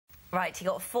Right, he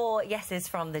got 4 yeses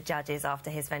from the judges after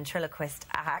his ventriloquist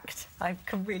act. I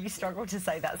can really struggle to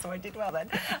say that, so I did well then.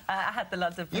 I had the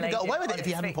London Palladium. You'd got away with it if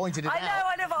you hadn't pointed it out.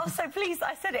 I know, but I was so pleased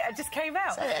I said it. It just came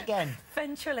out. Say it again.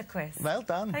 Ventriloquist. Well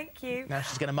done. Thank you. Now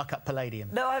she's going to muck up Palladium.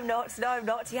 No, I'm not. No, I'm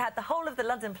not. He had the whole of the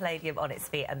London Palladium on its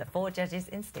feet and the 4 judges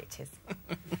in stitches.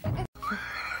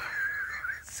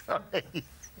 Sorry.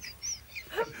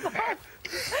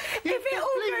 If it all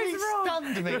completely goes wrong,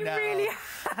 stunned me you now. really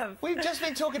have. We've just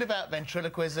been talking about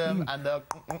ventriloquism and the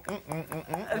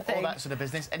all that sort of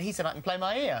business, and he said I can play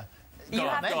my ear. You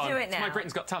have to do it It's now. My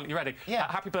Britain's Got Talent. You ready? Yeah.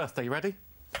 Happy birthday. You ready?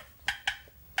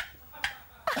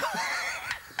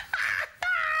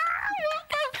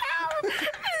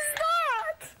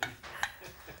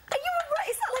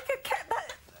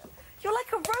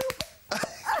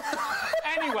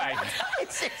 Anyway.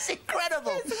 It's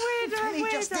incredible. It's weirder and He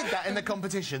just weirder. did that in the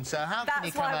competition, so how can he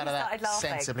That's come why out we of that started laughing.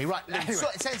 sensibly? Right, Anyway.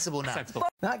 sensible now. Sensible.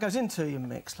 That goes into your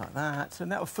mix like that,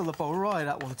 and that will fill the bowl right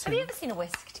up with the Have you tea. ever seen a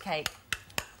whisked cake?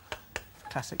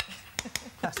 Classic.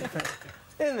 Classic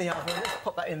thing. In the oven. Let's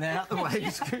pop that in there out the way,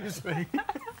 excuse me.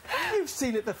 You've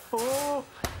seen it before.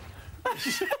 I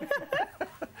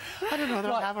don't know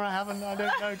whether I have or I haven't. I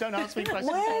don't know. Don't ask me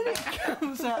questions. When it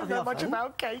comes out of the Not oven, much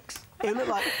about cakes. it'll look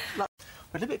like a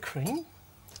little bit of cream.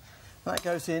 That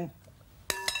goes in.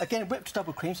 Again, whipped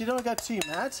double cream, so you don't want to go too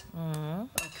mad.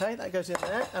 OK, that goes in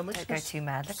there. And we're Don't just go gonna... too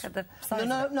mad. Look at the size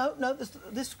No, of it. no.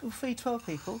 This will feed 12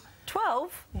 people.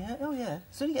 12? Yeah, oh yeah.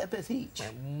 So you get a bit of each.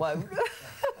 Whoa.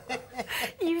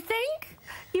 You think?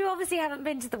 You obviously haven't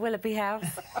been to the Willoughby house.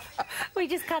 We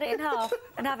just cut it in half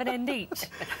and have an end each.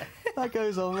 That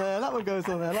goes on there, that one goes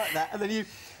on there, like that. And then you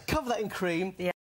cover that in cream. Yeah.